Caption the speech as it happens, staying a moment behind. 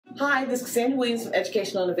Hi, this is Cassandra Williams from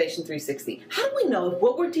Educational Innovation 360. How do we know if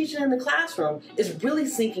what we're teaching in the classroom is really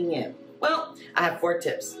sinking in? Well, I have 4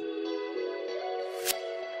 tips.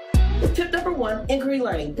 Tip number 1, inquiry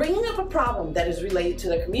learning. Bringing up a problem that is related to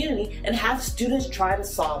their community and have students try to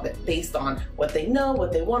solve it based on what they know,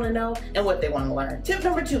 what they want to know, and what they want to learn. Tip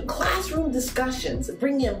number 2, classroom discussions.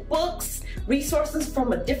 Bring in books, resources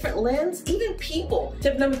from a different lens, even people.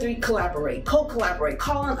 Tip number 3, collaborate, co-collaborate.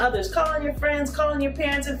 Call on others, call on your friends, call on your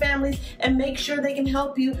parents and families, and make sure they can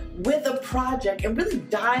help you with a project and really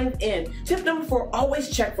dive in. Tip number 4, always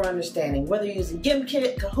check for understanding. Whether you're using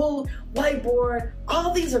Gimkit, Kahoot, Whiteboard,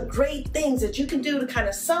 all these are great things that you can do to kind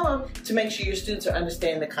of sell them to make sure your students are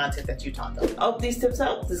understanding the content that you taught them. I hope these tips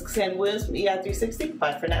help. This is Cassandra Williams from EI 360.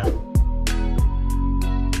 Bye for now.